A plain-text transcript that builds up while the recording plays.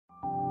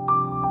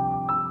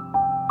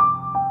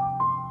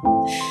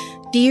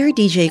Dear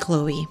DJ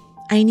Chloe,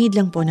 I need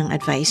lang po ng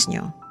advice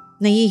nyo.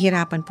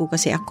 Nahihirapan po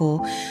kasi ako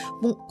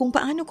kung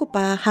paano ko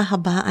pa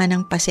hahabaan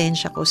ang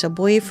pasensya ko sa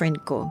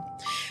boyfriend ko.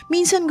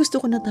 Minsan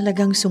gusto ko na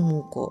talagang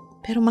sumuko,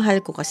 pero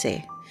mahal ko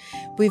kasi.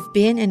 We've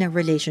been in a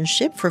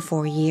relationship for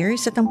 4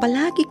 years at ang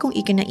palagi kong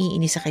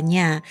ikinaiinis sa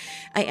kanya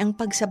ay ang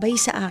pagsabay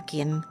sa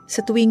akin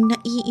sa tuwing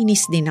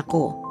naiinis din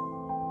ako.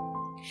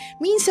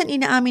 Minsan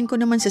inaamin ko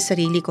naman sa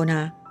sarili ko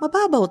na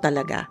mababaw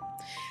talaga.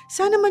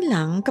 Sana man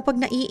lang kapag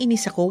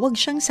naiinis ako, wag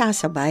siyang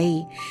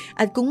sasabay.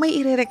 At kung may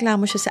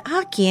irereklamo siya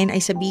sa akin,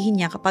 ay sabihin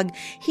niya kapag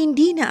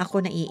hindi na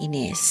ako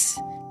naiinis.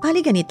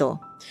 Pali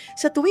ganito,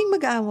 sa tuwing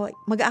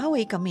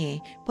mag-aaway kami,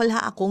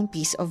 wala akong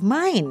peace of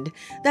mind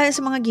dahil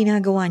sa mga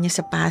ginagawa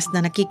niya sa past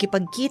na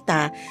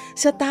nakikipagkita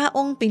sa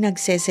taong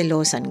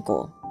pinagseselosan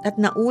ko. At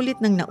naulit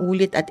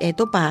at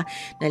eto pa,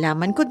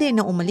 nalaman ko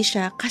din na umalis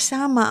siya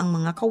kasama ang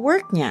mga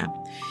kawork niya.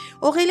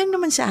 Okay lang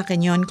naman sa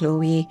akin yon,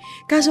 Chloe.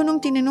 Kaso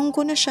nung tinanong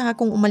ko na siya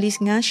kung umalis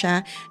nga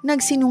siya,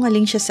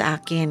 nagsinungaling siya sa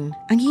akin.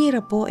 Ang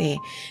hirap po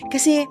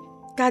Kasi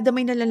kada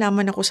may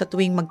nalalaman ako sa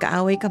tuwing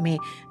magkaaway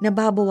kami,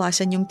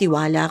 nababawasan yung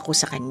tiwala ko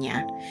sa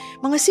kanya.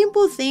 Mga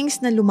simple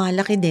things na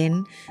lumalaki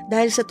din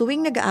dahil sa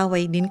tuwing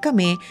nag-aaway din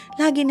kami,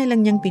 lagi na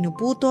lang niyang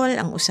pinuputol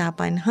ang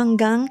usapan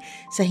hanggang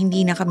sa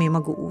hindi na kami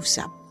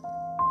mag-uusap.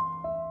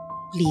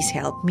 Please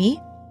help me.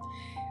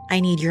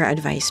 I need your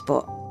advice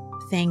po.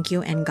 Thank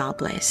you and God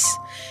bless.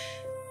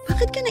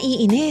 Bakit ka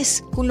naiinis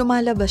kung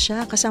lumalabas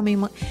siya kasama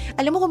yung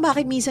Alam mo kung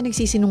bakit minsan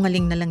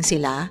nagsisinungaling na lang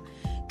sila?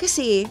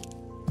 Kasi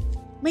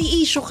may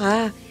issue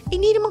ka.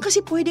 Hindi naman kasi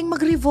pwedeng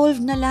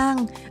mag-revolve na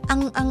lang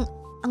ang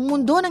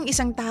mundo ng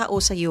isang tao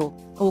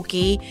sa'yo.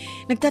 Okay?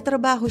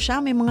 Nagtatrabaho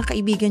siya, may mga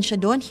kaibigan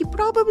siya doon. He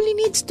probably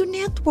needs to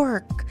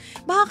network.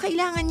 Baka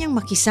kailangan niyang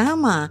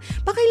makisama.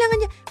 Baka kailangan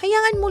niya,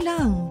 hayaan mo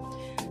lang.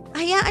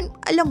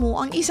 Alam mo,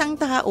 ang isang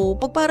tao,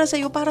 pag para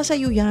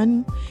sa'yo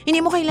yan. Hindi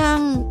mo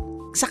kailangang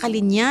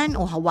sakalin yan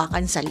o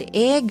hawakan sa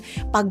leeg,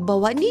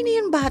 pagbawa. Hindi na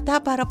yan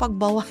bata para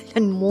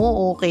pagbawalan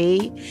mo,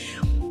 okay?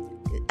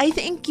 I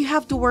think you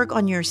have to work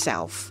on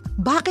yourself.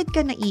 Bakit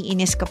ka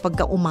naiinis kapag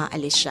ka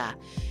umaalis siya?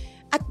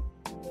 At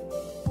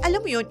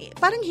alam mo yun,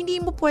 parang hindi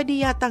mo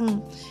pwede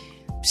yatang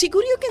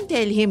siguro you can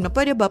tell him na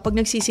pwede ba pag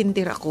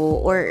nagsisintir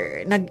ako or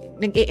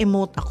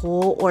nag-e-emote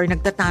ako or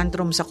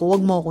nagtatantrums ako,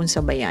 wag mo akong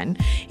sabayan.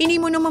 Hindi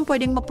mo naman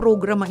pwedeng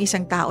ma-program ang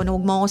isang tao na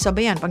wag mo akong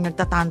sabayan pag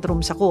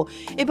nagtatantrums ako.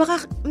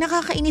 Baka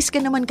nakakainis ka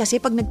naman kasi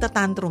pag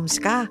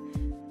nagtatantrums ka.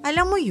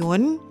 Alam mo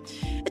yun?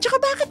 At saka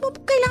bakit mo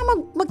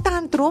kailangan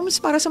mag-tantrums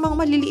para sa mga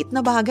maliliit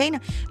na bagay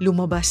na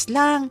lumabas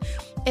lang?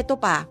 Eto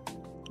pa,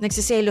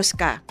 nagsiselos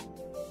ka.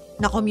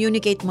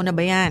 Na-communicate mo na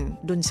ba yan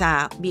dun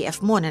sa BF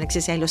mo na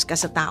nagsiselos ka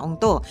sa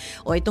taong to?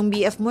 O itong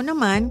BF mo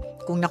naman,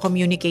 kung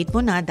na-communicate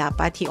mo na,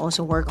 dapat he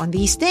also work on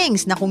these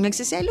things na kung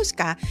nagsiselos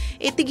ka,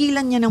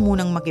 tigilan niya na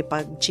munang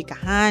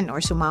makipagchikahan or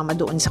sumama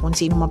doon sa kung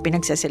sino man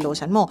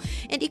pinagsiselosan mo.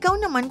 And ikaw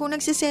naman, kung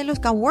nagsiselos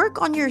ka,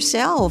 work on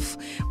yourself.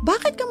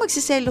 Bakit ka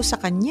magsiselos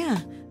sa kanya?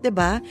 'Di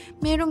ba?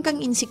 Meron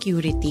kang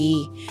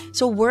insecurity.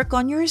 So work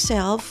on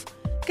yourself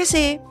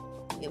kasi,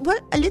 well,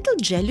 a little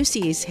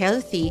jealousy is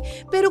healthy.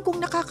 Pero kung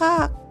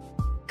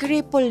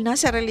cripple na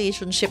sa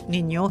relationship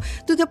ninyo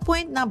to the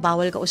point na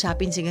bawal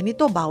kausapin si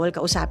ganito, bawal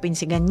kausapin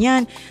si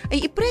ganyan,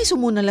 ay ipreso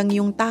mo na lang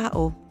yung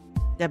tao.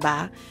 'Di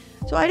ba?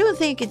 So I don't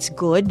think it's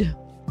good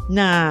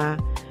na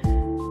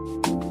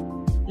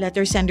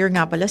letter sender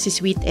nga pala si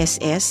Sweet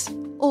SS.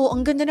 Oh,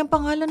 ang ganda ng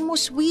pangalan mo,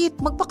 Sweet.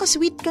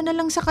 Magpaka-sweet ka na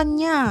lang sa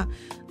kanya.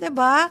 'Di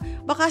ba?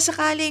 Baka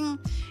sakaling,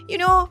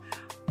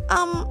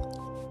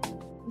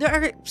 there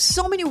are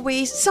so many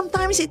ways.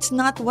 Sometimes it's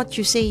not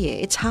what you say,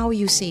 it's how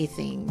you say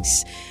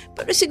things.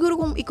 Pero siguro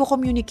kung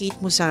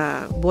i-communicate mo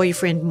sa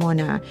boyfriend mo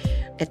na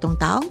etong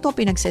taong to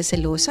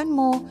pinagseselosan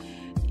mo,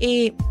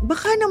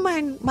 baka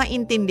naman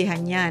maintindihan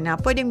niya na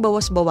pwedeng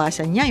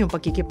bawas-bawasan niya yung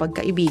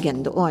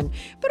pagkikipagkaibigan doon.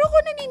 Pero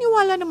kung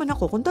naniniwala naman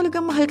ako, kung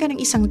talagang mahal ka ng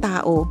isang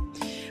tao,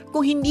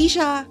 kung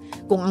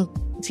ang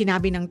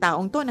sinabi ng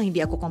taong to na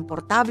hindi ako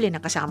komportable na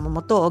kasama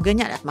mo to o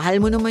ganyan at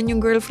mahal mo naman yung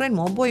girlfriend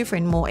mo,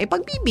 boyfriend mo,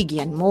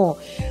 pagbibigyan mo.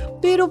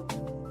 Pero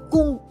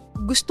kung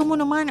gusto mo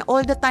naman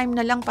all the time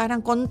na lang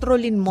parang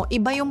kontrolin mo,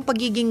 iba yung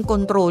pagiging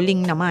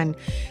controlling naman.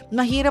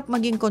 Mahirap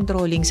maging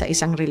controlling sa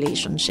isang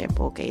relationship,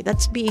 okay?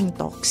 That's being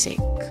toxic.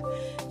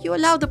 You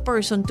allow the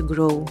person to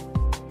grow.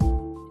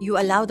 You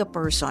allow the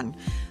person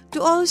to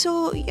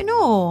also,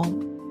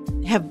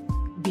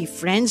 be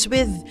friends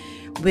with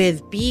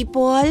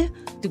people,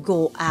 to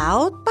go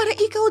out, para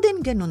ikaw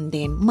din ganun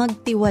din,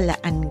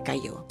 magtiwalaan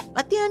kayo.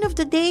 At the end of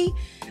the day,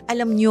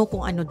 alam nyo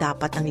kung ano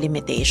dapat ang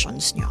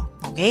limitations nyo.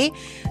 Okay?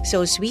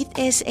 So, Sweet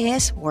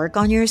SS, work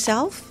on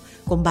yourself.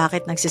 Kung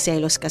bakit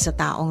nagsiselos ka sa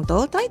taong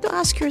to, try to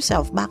ask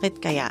yourself, bakit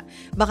kaya?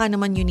 Baka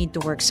naman you need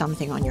to work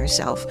something on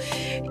yourself.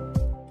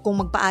 Kung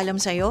magpaalam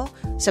sa'yo,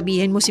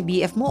 sabihin mo si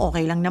BF mo,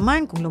 okay lang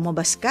naman. Kung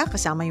lumabas ka,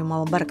 kasama yung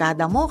mga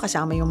barkada mo,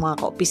 kasama yung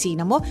mga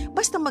kaopisina mo,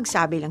 basta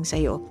magsabi lang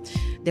sa'yo.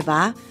 'Di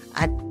ba?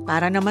 At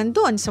Para naman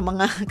doon sa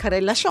mga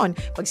karelasyon,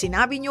 pag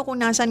sinabi nyo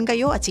kung nasan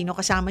kayo at sino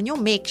kasama nyo,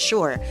 make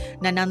sure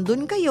na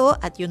nandun kayo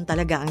at yun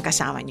talaga ang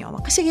kasama nyo.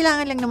 Kasi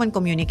kailangan lang naman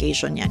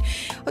communication yan.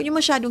 Huwag nyo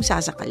masyadong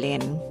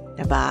sasakalin.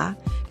 Diba?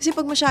 Kasi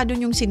pag masyado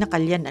yung sinakal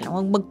yan,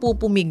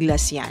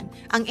 magpupumiglas yan.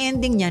 Ang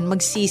ending niyan,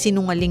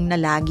 magsisinungaling na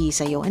lagi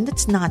sa'yo. And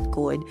that's not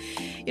good.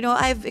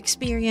 I've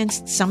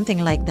experienced something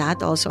like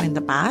that also in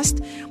the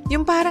past.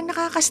 Yung parang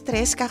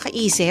nakaka-stress,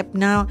 kakaisip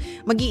na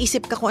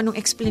mag-iisip ka kung anong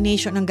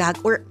explanation ng gag.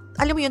 Or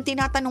alam mo yun,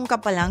 tinatanong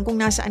ka pa lang kung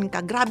nasaan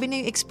ka. Grabe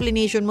na yung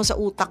explanation mo sa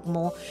utak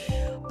mo.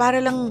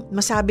 Para lang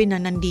masabi na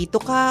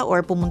nandito ka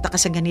or pumunta ka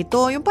sa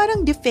ganito. Yung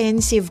parang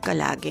defensive ka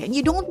lagi. And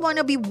you don't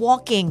wanna be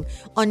walking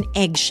on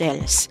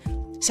eggshells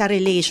sa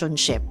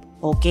relationship.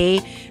 Okay?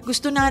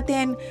 Gusto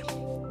natin,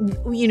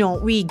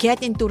 we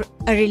get into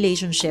a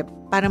relationship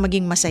para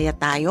maging masaya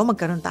tayo,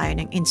 magkaroon tayo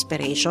ng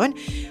inspiration.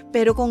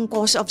 Pero kung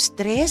cause of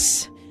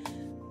stress,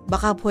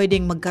 baka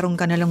pwedeng magkaroon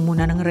ka na lang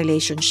muna ng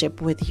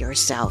relationship with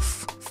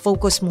yourself.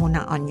 Focus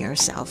muna on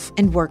yourself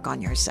and work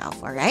on yourself,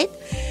 alright?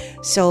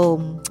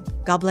 So,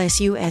 God bless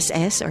you,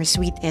 SS or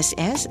sweet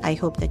SS. I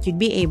hope that you'd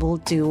be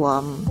able to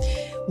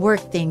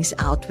work things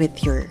out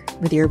with your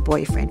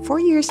boyfriend.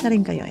 4 years na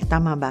rin kayo.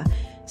 Tama ba?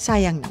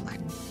 Sayang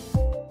naman.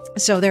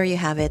 So there you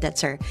have it.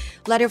 That's our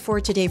letter for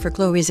today for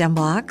Chloe's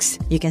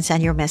Inbox. You can send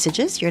your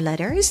messages, your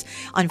letters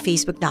on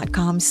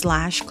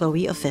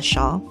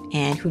facebook.com/ChloeOfficial.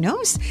 And who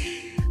knows,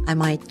 I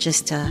might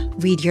just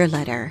read your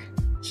letter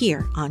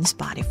here on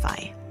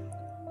Spotify.